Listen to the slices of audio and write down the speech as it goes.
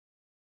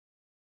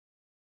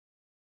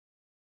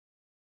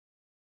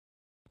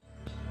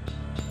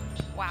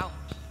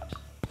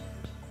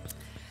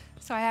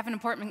So I have an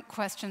important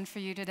question for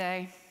you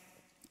today.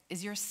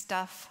 Is your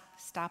stuff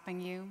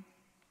stopping you?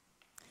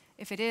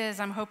 If it is,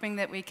 I'm hoping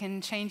that we can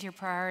change your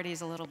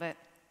priorities a little bit.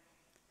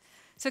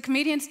 So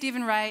comedian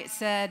Stephen Wright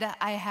said,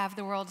 "I have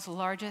the world's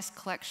largest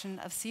collection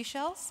of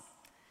seashells.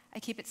 I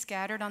keep it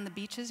scattered on the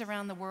beaches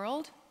around the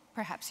world.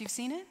 Perhaps you've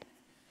seen it."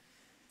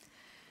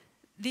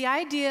 The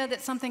idea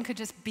that something could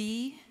just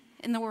be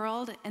in the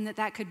world and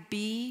that could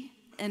be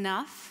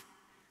enough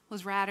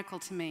was radical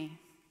to me.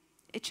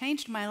 It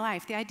changed my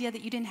life, the idea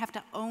that you didn't have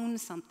to own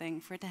something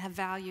for it to have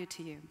value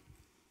to you.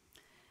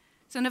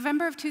 So in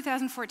November of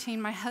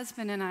 2014, my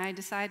husband and I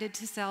decided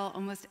to sell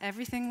almost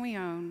everything we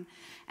own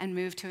and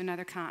move to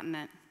another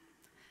continent.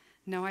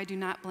 No, I do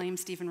not blame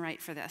Stephen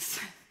Wright for this.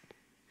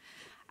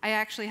 I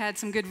actually had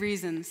some good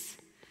reasons.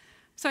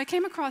 So I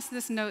came across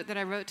this note that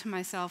I wrote to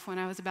myself when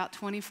I was about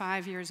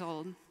 25 years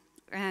old,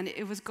 and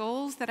it was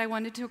goals that I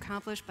wanted to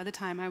accomplish by the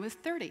time I was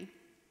 30.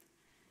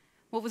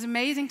 What was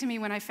amazing to me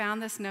when I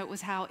found this note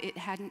was how it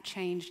hadn't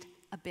changed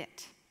a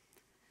bit.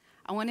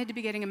 I wanted to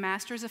be getting a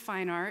master's of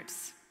fine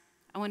arts.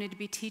 I wanted to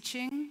be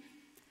teaching.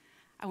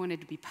 I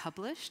wanted to be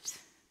published.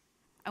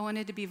 I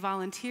wanted to be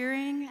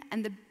volunteering.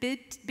 And the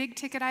big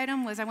ticket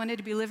item was I wanted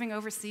to be living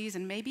overseas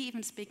and maybe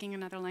even speaking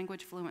another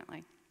language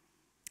fluently.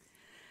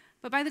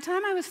 But by the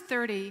time I was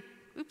 30,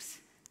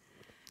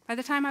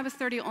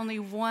 only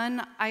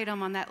one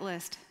item on that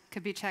list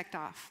could be checked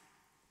off.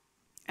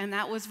 And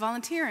that was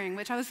volunteering,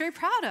 which I was very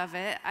proud of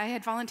it. I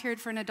had volunteered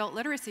for an adult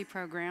literacy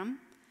program.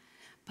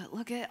 But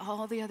look at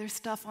all the other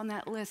stuff on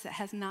that list that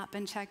has not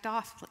been checked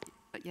off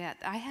yet.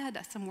 I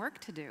had some work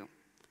to do.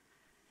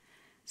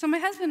 So my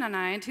husband and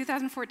I, in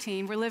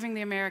 2014, were living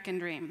the American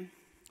dream.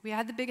 We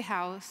had the big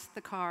house,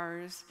 the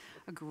cars,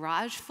 a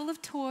garage full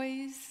of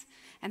toys,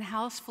 and a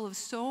house full of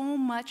so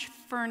much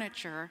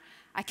furniture.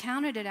 I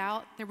counted it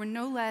out. There were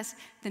no less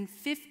than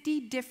 50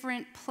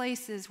 different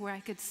places where I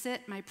could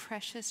sit my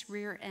precious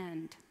rear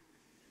end.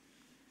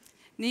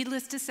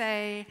 Needless to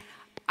say,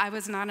 I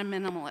was not a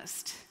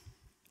minimalist.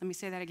 Let me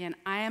say that again.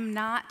 I am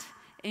not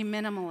a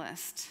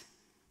minimalist.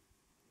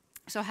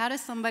 So how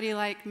does somebody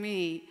like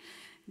me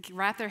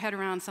wrap their head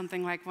around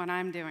something like what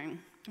I'm doing?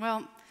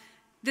 Well,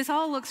 this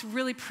all looks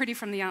really pretty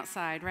from the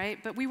outside, right?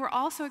 But we were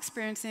also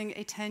experiencing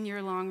a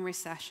 10-year-long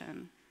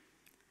recession.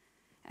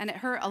 And it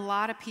hurt a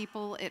lot of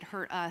people. It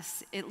hurt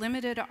us. It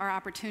limited our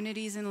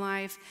opportunities in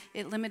life.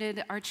 It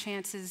limited our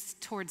chances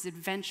towards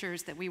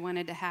adventures that we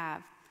wanted to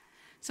have.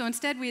 So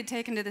instead, we had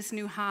taken to this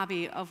new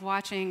hobby of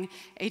watching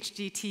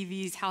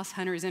HGTV's House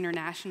Hunters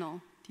International.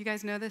 Do you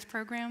guys know this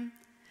program?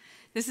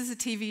 This is a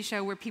TV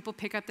show where people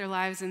pick up their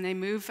lives and they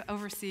move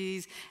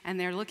overseas and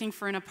they're looking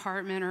for an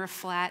apartment or a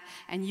flat,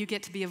 and you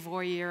get to be a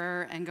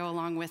voyeur and go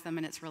along with them,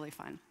 and it's really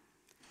fun.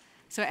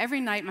 So every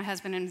night, my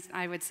husband and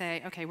I would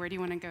say, okay, where do you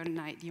want to go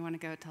tonight? Do you want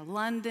to go to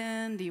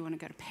London? Do you want to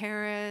go to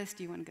Paris?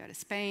 Do you want to go to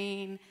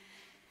Spain?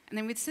 And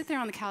then we'd sit there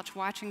on the couch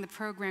watching the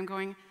program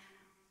going,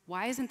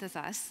 why isn't this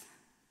us?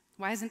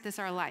 Why isn't this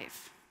our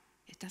life?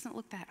 It doesn't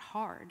look that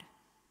hard.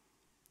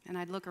 And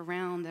I'd look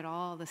around at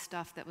all the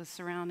stuff that was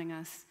surrounding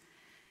us.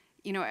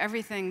 You know,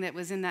 everything that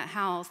was in that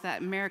house,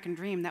 that American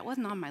dream, that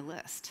wasn't on my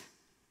list.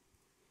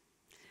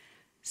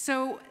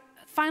 So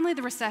finally,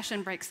 the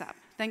recession breaks up.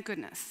 Thank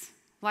goodness.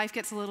 Life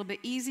gets a little bit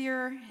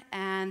easier,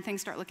 and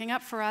things start looking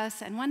up for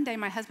us. And one day,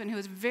 my husband, who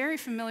is very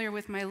familiar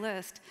with my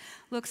list,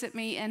 looks at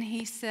me and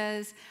he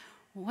says,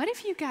 "What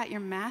if you got your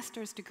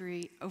master's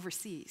degree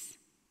overseas?"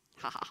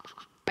 Ha ha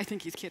ha. I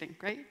think he's kidding,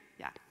 right?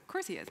 Yeah, of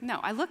course he is. No,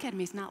 I look at him,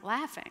 he's not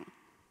laughing.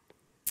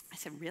 I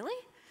said, "Really?"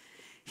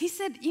 He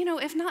said, "You know,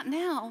 if not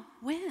now,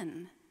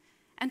 when?"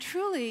 And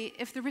truly,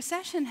 if the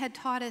recession had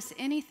taught us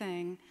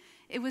anything,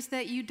 it was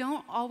that you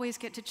don't always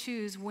get to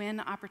choose when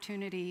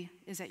opportunity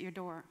is at your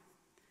door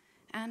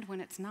and when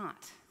it's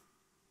not.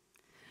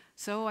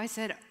 So I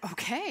said,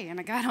 okay, and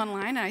I got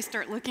online and I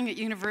start looking at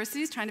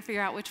universities, trying to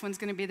figure out which one's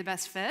going to be the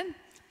best fit.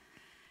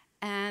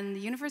 And the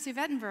University of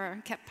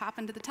Edinburgh kept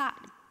popping to the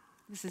top.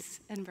 This is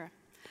Edinburgh.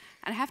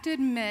 And I have to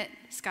admit,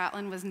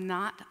 Scotland was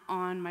not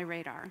on my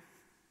radar.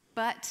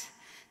 But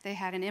they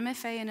had an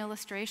MFA in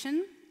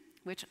illustration,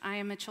 which I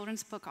am a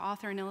children's book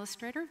author and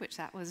illustrator, which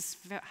that was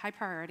high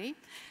priority.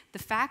 The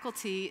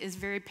faculty is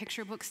very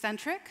picture book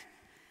centric.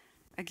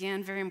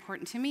 Again, very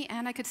important to me,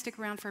 and I could stick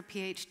around for a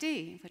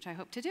PhD, which I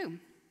hope to do.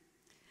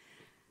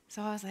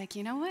 So I was like,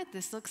 you know what,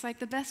 this looks like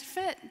the best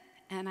fit.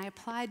 And I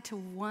applied to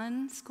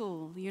one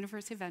school, the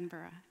University of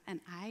Edinburgh, and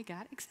I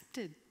got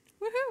accepted.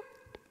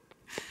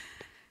 Woohoo!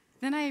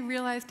 Then I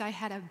realized I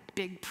had a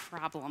big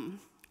problem.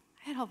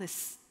 I had all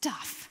this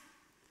stuff.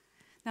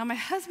 Now, my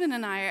husband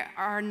and I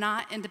are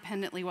not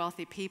independently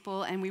wealthy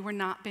people, and we were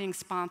not being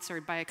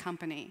sponsored by a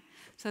company.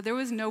 So there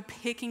was no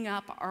picking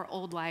up our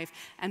old life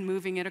and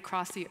moving it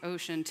across the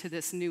ocean to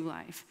this new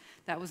life.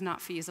 That was not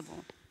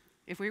feasible.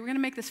 If we were going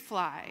to make this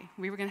fly,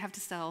 we were going to have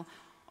to sell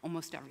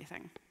almost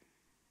everything.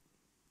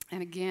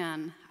 And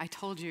again, I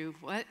told you,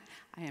 what?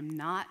 I am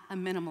not a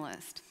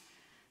minimalist.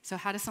 So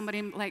how does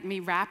somebody like me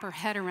wrap her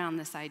head around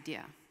this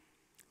idea?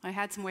 I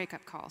had some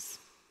wake-up calls.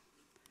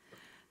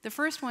 The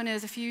first one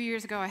is, a few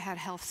years ago, I had a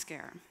health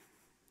scare.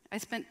 I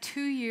spent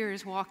 2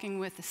 years walking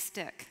with a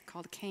stick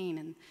called a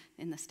cane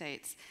in the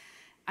States.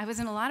 I was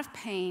in a lot of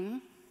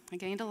pain. I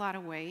gained a lot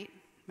of weight.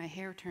 My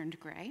hair turned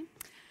gray.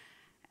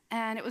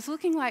 And it was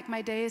looking like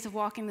my days of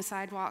walking the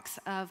sidewalks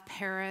of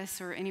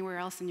Paris or anywhere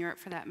else in Europe,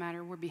 for that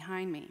matter, were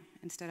behind me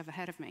instead of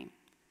ahead of me.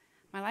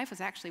 My life was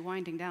actually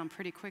winding down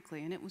pretty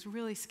quickly, and it was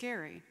really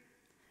scary.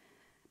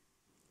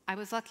 I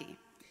was lucky.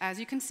 As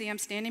you can see, I'm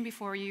standing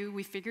before you.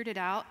 We figured it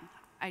out.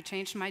 I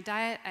changed my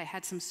diet. I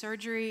had some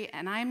surgery,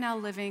 and I am now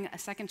living a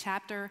second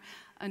chapter,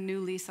 a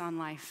new lease on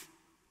life.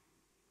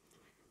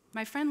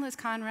 My friend Liz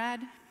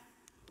Conrad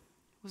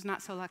was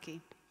not so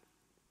lucky.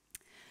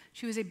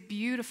 She was a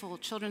beautiful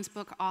children's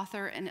book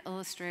author and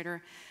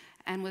illustrator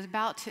and was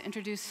about to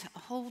introduce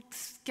whole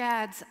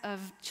scads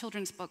of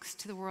children's books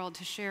to the world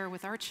to share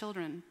with our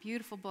children,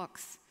 beautiful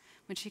books,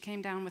 when she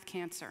came down with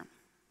cancer.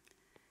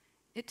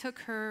 It took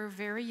her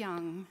very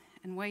young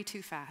and way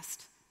too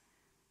fast.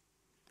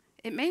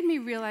 It made me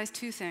realize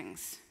two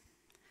things.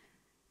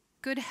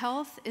 Good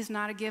health is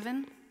not a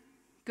given.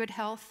 Good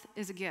health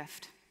is a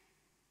gift.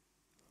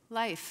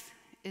 Life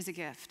is a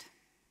gift.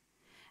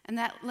 And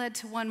that led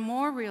to one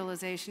more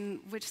realization,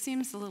 which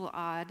seems a little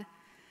odd.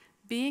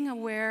 Being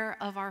aware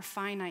of our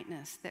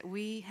finiteness, that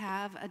we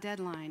have a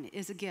deadline,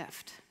 is a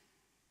gift.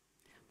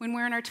 When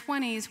we're in our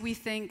 20s, we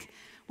think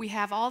we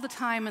have all the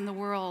time in the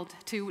world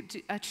to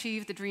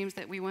achieve the dreams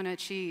that we want to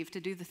achieve, to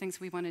do the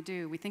things we want to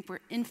do. We think we're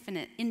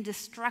infinite,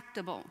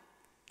 indestructible.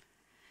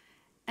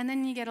 And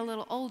then you get a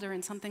little older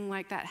and something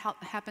like that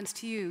happens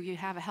to you. You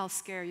have a health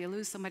scare, you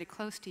lose somebody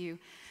close to you,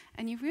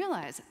 and you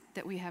realize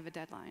that we have a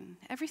deadline.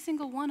 Every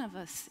single one of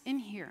us in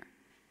here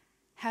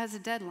has a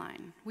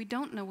deadline. We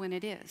don't know when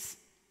it is.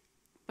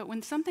 But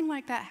when something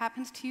like that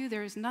happens to you,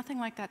 there is nothing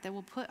like that that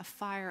will put a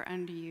fire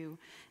under you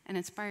and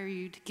inspire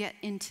you to get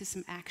into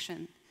some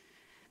action.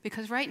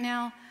 Because right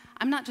now,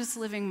 I'm not just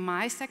living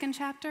my second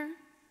chapter,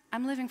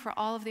 I'm living for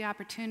all of the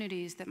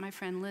opportunities that my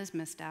friend Liz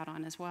missed out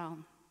on as well.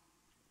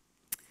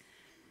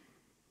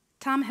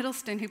 Tom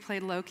Hiddleston, who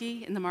played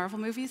Loki in the Marvel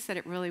movies, said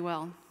it really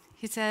well.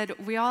 He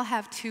said, "We all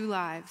have two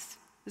lives.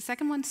 The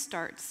second one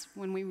starts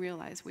when we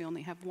realize we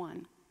only have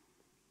one."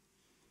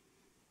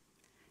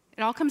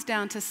 It all comes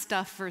down to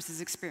stuff versus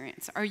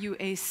experience. Are you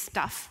a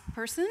stuff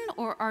person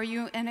or are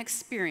you an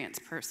experience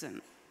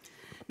person?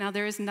 Now,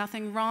 there is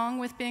nothing wrong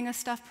with being a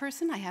stuff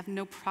person. I have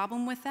no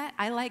problem with that.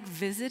 I like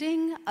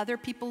visiting other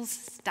people's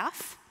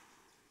stuff.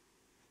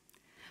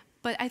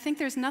 But I think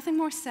there's nothing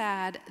more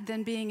sad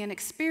than being an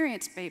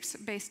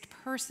experience-based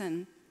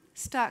person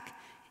stuck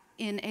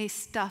in a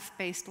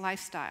stuff-based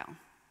lifestyle.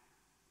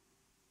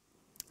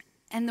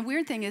 And the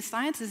weird thing is,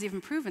 science has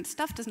even proven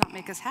stuff does not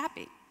make us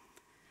happy.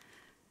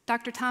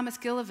 Dr. Thomas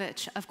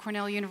Gilovich of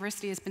Cornell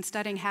University has been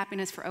studying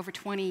happiness for over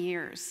 20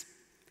 years.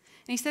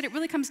 And he said it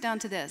really comes down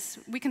to this.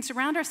 We can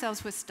surround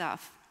ourselves with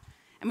stuff,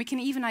 and we can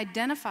even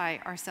identify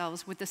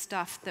ourselves with the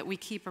stuff that we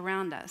keep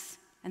around us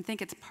and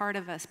think it's part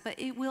of us, but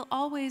it will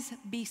always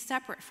be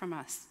separate from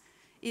us.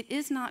 It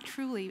is not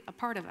truly a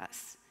part of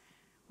us,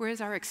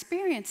 whereas our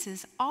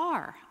experiences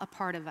are a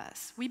part of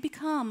us. We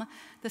become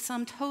the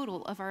sum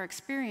total of our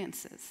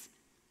experiences.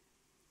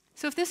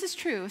 So if this is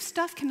true, if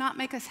stuff cannot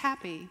make us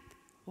happy,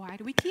 why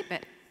do we keep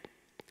it?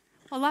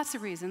 Well, lots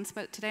of reasons,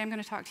 but today I'm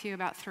going to talk to you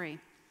about three.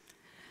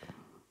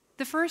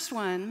 The first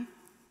one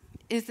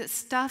is that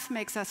stuff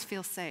makes us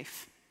feel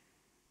safe.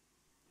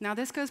 Now,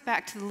 this goes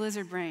back to the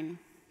lizard brain,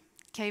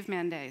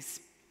 caveman days.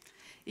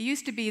 It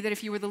used to be that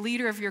if you were the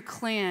leader of your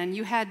clan,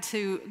 you had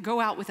to go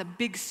out with a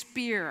big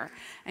spear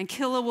and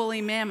kill a woolly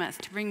mammoth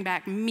to bring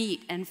back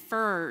meat and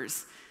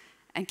furs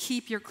and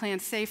keep your clan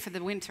safe for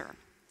the winter.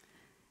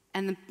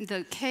 And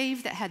the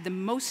cave that had the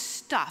most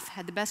stuff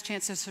had the best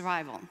chance of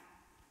survival.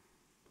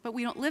 But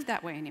we don't live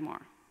that way anymore.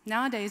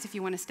 Nowadays, if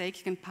you want a steak,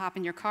 you can pop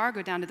in your car,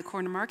 go down to the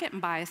corner market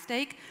and buy a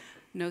steak.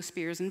 No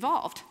spears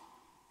involved.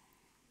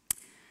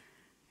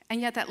 And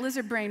yet that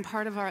lizard brain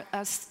part of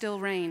us still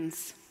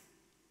reigns.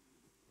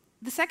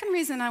 The second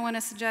reason I want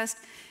to suggest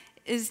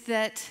is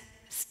that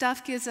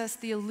stuff gives us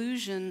the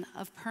illusion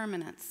of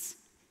permanence.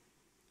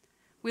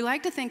 We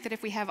like to think that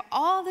if we have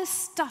all this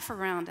stuff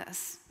around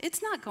us,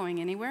 it's not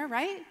going anywhere,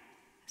 right?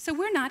 So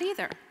we're not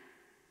either.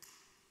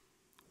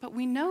 But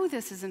we know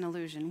this is an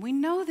illusion. We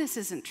know this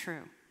isn't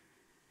true.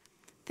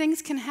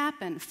 Things can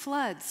happen,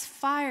 floods,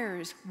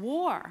 fires,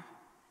 war.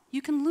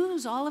 You can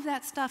lose all of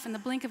that stuff in the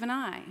blink of an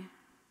eye.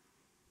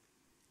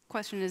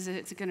 Question is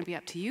it going to be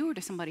up to you or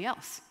to somebody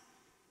else?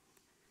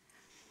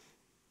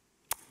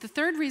 The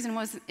third reason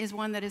is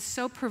one that is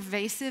so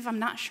pervasive, I'm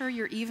not sure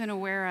you're even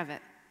aware of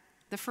it.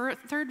 The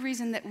third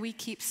reason that we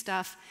keep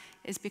stuff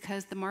is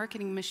because the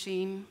marketing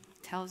machine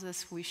tells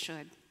us we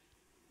should.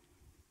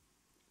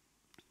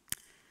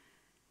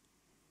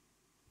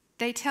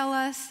 They tell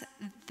us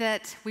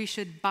that we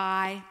should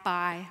buy,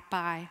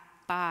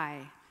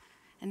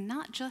 and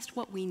not just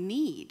what we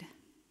need.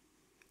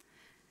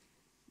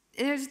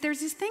 There's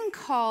this thing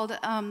called,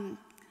 and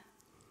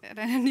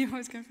I knew I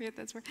was going to forget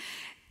this word,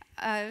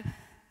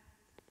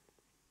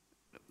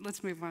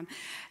 let's move on.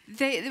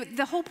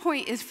 The whole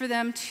point is for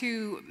them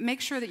to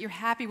make sure that you're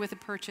happy with a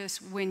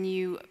purchase when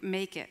you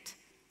make it.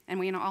 And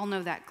we all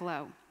know that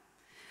glow.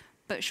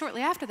 But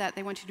shortly after that,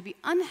 they want you to be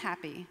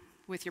unhappy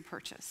with your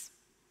purchase.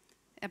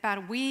 About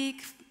a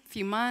week,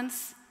 few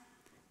months,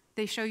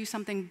 they show you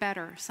something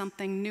better,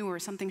 something newer,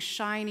 something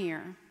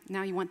shinier.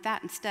 Now you want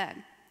that instead.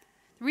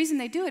 The reason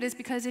they do it is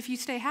because if you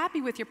stay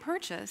happy with your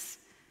purchase,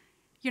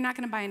 you're not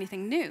going to buy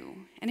anything new.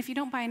 And if you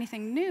don't buy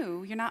anything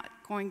new, you're not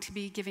going to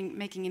be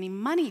making any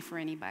money for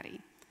anybody.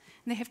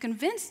 And they have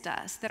convinced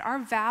us that our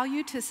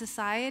value to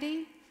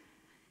society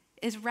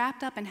is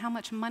wrapped up in how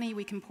much money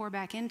we can pour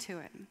back into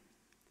it.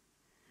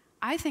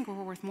 I think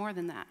we're worth more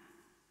than that.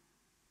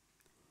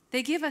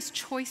 They give us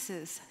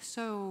choices,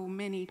 so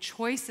many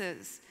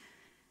choices,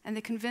 and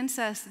they convince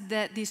us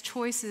that these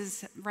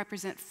choices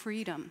represent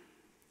freedom,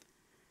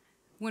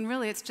 when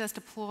really it's just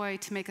a ploy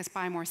to make us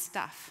buy more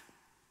stuff.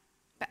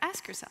 But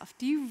ask yourself,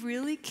 do you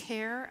really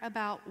care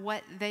about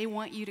what they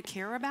want you to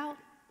care about?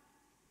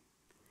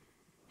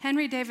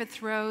 Henry David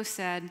Thoreau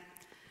said,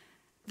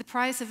 "The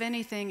price of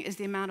anything is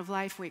the amount of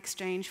life we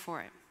exchange for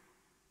it."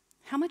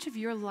 How much of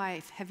your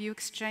life have you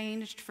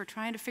exchanged for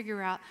trying to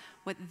figure out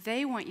what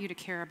they want you to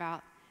care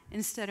about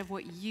instead of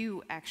what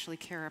you actually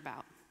care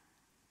about?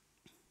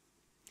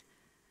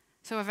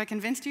 So have I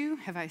convinced you?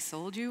 Have I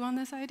sold you on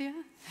this idea?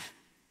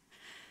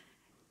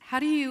 How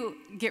do you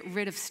get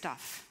rid of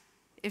stuff?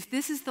 If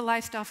this is the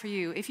lifestyle for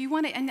you, if you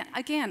want to, and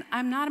again,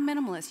 I'm not a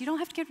minimalist. You don't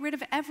have to get rid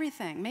of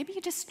everything. Maybe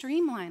you just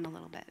streamline a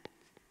little bit.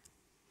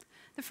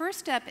 The first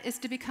step is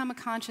to become a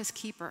conscious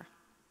keeper.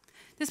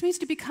 This means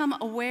to become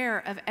aware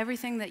of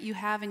everything that you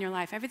have in your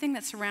life, everything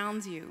that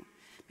surrounds you.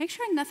 Make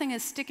sure nothing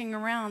is sticking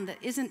around that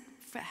isn't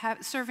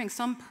serving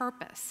some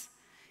purpose.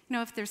 You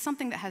know, if there's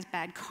something that has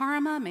bad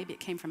karma, maybe it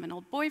came from an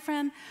old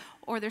boyfriend,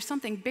 or there's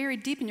something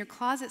buried deep in your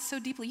closet so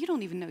deeply you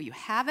don't even know you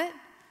have it,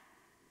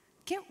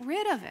 get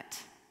rid of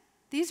it.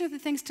 These are the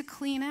things to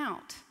clean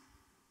out.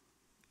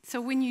 So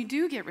when you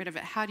do get rid of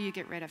it, how do you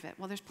get rid of it?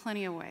 Well, there's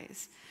plenty of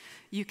ways.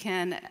 You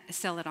can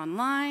sell it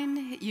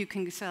online. You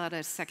can sell it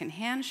at a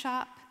secondhand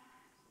shop.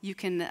 You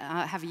can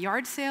have a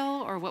yard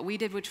sale, or what we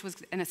did, which was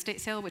an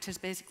estate sale, which is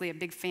basically a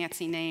big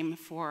fancy name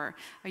for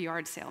a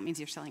yard sale. It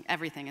means you're selling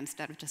everything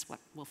instead of just what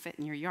will fit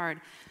in your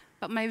yard.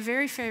 But my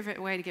very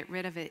favorite way to get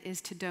rid of it is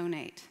to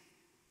donate.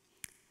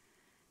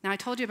 Now, I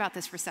told you about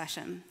this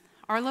recession.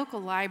 Our local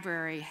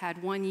library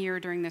had 1 year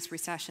during this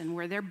recession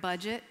where their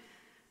budget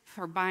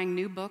for buying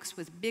new books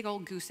was big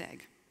old goose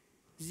egg,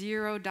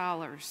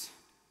 $0.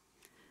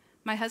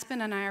 My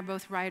husband and I are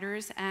both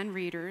writers and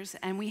readers,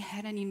 and we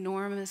had an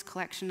enormous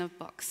collection of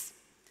books.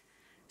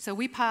 So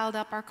we piled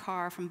up our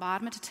car from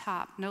bottom to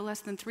top no less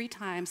than 3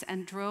 times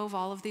and drove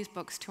all of these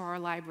books to our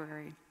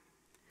library.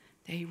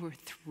 They were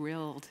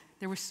thrilled.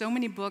 There were so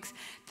many books,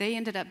 they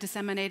ended up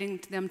disseminating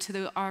them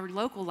to our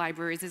local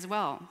libraries as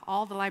well,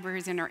 all the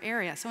libraries in our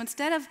area. So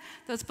instead of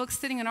those books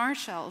sitting on our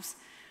shelves,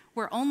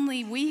 where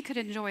only we could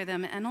enjoy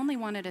them and only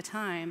one at a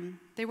time,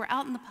 they were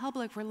out in the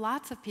public where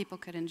lots of people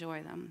could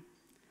enjoy them.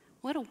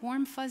 What a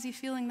warm, fuzzy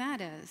feeling that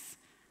is.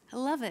 I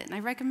love it, and I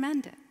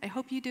recommend it. I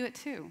hope you do it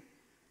too.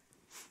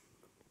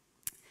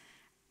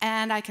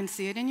 And I can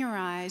see it in your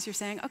eyes. You're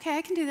saying, okay,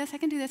 I can do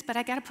this, but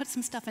I got to put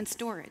some stuff in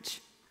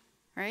storage,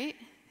 right?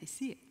 I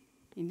see it.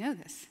 You know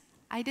this.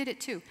 I did it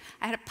too.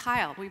 I had a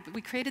pile.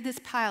 We created this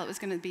pile. It was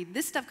going to be,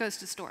 this stuff goes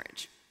to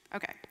storage.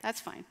 Okay, that's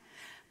fine.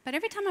 But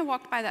every time I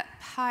walked by that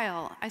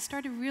pile, I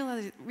started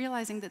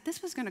realizing that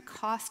this was going to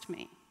cost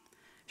me.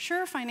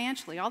 Sure,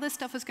 financially, all this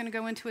stuff was going to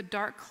go into a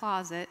dark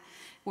closet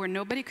where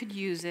nobody could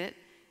use it,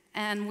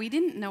 and we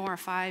didn't know our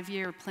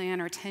 5-year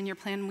plan or 10-year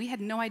plan. We had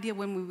no idea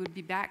when we would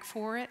be back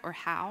for it or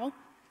how.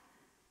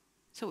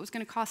 So it was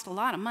going to cost a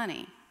lot of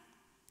money.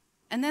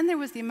 And then there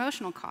was the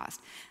emotional cost.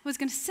 It was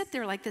going to sit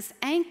there like this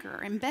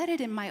anchor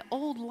embedded in my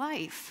old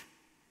life,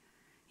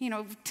 you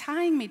know,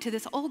 tying me to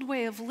this old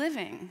way of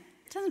living.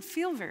 It doesn't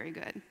feel very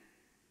good.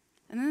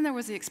 And then there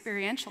was the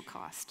experiential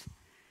cost.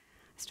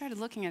 I started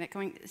looking at it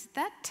going, is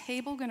that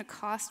table going to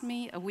cost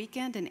me a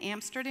weekend in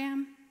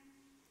Amsterdam?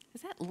 Is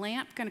that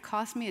lamp going to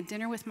cost me a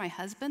dinner with my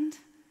husband?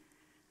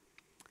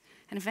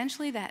 And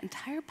eventually that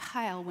entire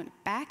pile went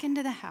back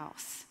into the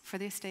house for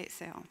the estate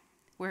sale,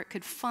 where it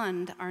could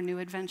fund our new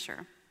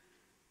adventure.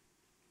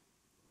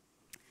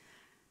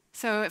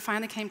 So it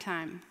finally came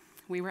time.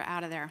 We were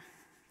out of there.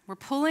 We're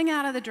pulling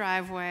out of the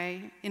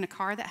driveway in a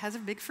car that has a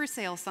big for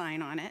sale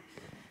sign on it,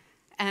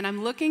 and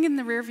I'm looking in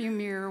the rearview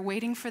mirror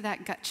waiting for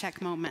that gut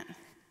check moment.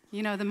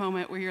 You know, the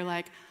moment where you're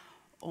like,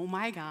 oh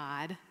my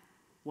God,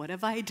 what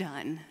have I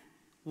done?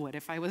 What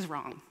if I was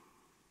wrong?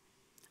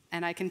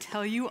 And I can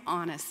tell you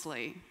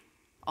honestly,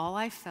 all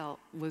I felt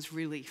was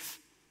relief.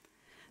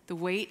 The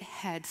weight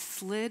had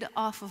slid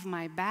off of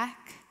my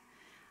back.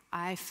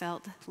 I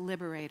felt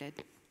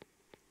liberated.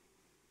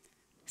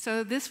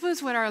 So this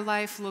was what our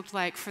life looked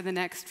like for the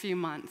next few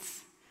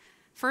months.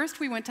 First,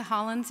 we went to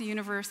Hollins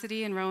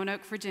University in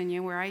Roanoke,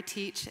 Virginia, where I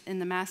teach in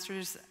the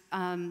Master's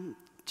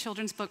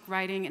Children's Book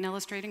Writing and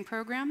Illustrating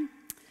program.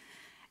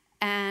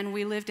 And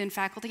we lived in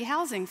faculty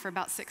housing for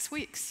about 6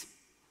 weeks.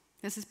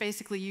 This is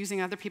basically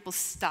using other people's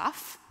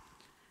stuff,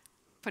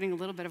 putting a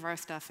little bit of our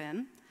stuff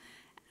in,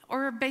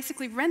 or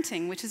basically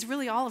renting, which is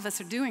really all of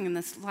us are doing in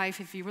this life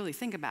if you really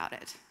think about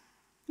it.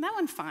 And that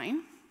went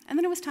fine, and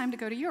then it was time to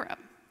go to Europe.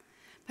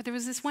 But there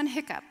was this one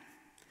hiccup.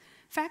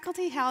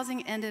 Faculty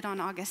housing ended on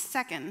August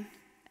 2nd,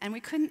 and we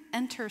couldn't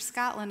enter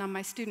Scotland on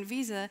my student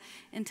visa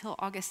until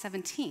August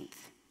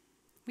 17th.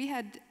 We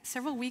had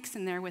several weeks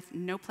in there with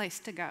no place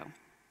to go.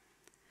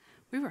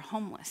 We were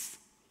homeless.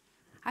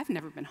 I've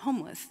never been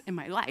homeless in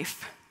my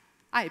life.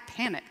 I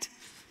panicked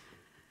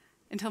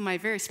until my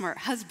very smart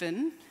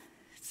husband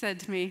said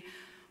to me,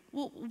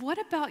 "Well, what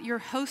about your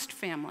host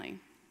family?"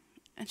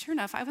 And sure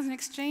enough, I was an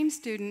exchange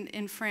student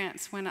in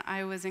France when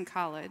I was in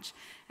college,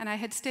 and I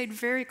had stayed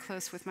very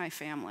close with my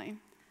family.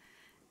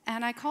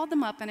 And I called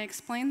them up and I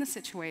explained the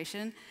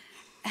situation,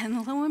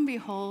 and lo and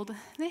behold,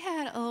 they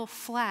had a little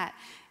flat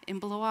in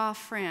Blois,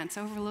 France,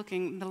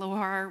 overlooking the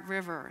Loire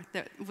River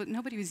that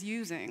nobody was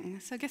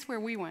using. So guess where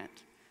we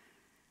went?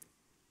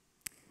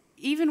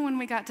 Even when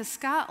we got to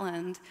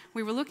Scotland,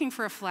 we were looking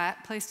for a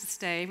flat place to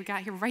stay. We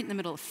got here right in the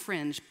middle of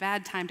Fringe.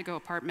 Bad time to go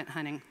apartment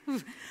hunting.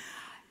 Whew.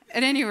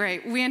 At any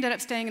rate, we ended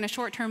up staying in a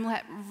short-term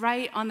let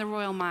right on the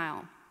Royal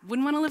Mile.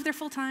 Wouldn't want to live there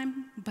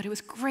full-time, but it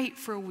was great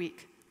for a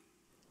week.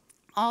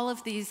 All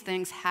of these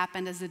things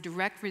happened as a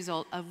direct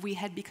result of we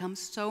had become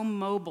so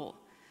mobile.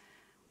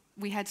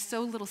 We had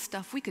so little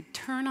stuff. We could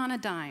turn on a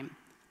dime.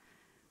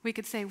 We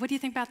could say, "What do you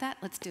think about that?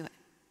 Let's do it."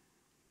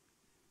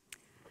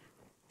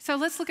 So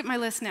let's look at my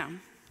list now.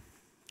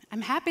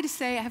 I'm happy to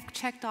say I've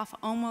checked off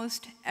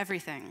almost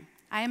everything.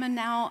 I am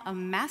now a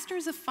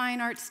Master's of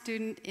Fine Arts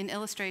student in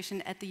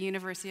illustration at the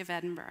University of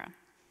Edinburgh.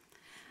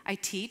 I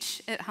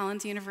teach at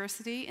Holland's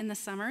University in the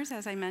summers,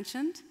 as I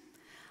mentioned.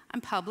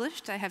 I'm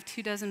published. I have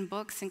 24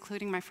 books,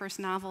 including my first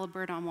novel, A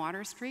Bird on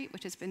Water Street,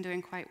 which has been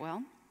doing quite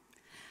well.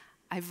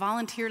 I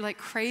volunteer like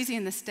crazy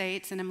in the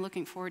States, and I'm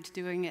looking forward to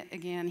doing it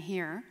again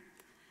here.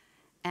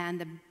 And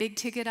the big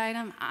ticket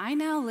item, I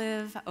now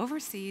live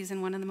overseas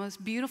in one of the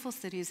most beautiful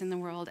cities in the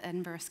world,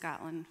 Edinburgh,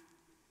 Scotland.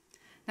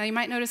 Now you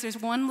might notice there's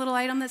one little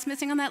item that's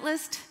missing on that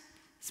list,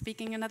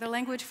 speaking another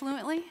language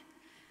fluently.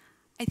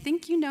 I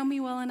think you know me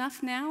well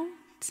enough now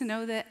to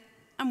know that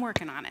I'm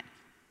working on it.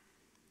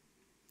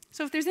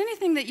 So if there's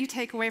anything that you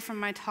take away from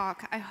my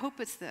talk, I hope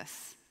it's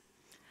this.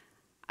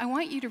 I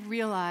want you to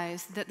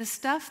realize that the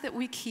stuff that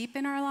we keep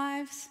in our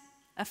lives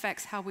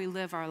affects how we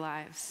live our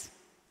lives.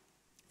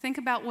 Think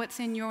about what's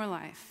in your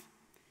life.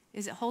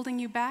 Is it holding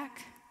you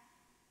back?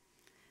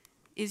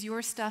 Is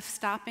your stuff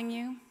stopping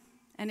you?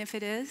 And if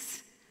it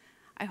is,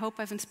 I hope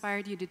I've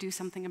inspired you to do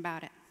something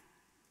about it.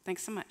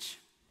 Thanks so much.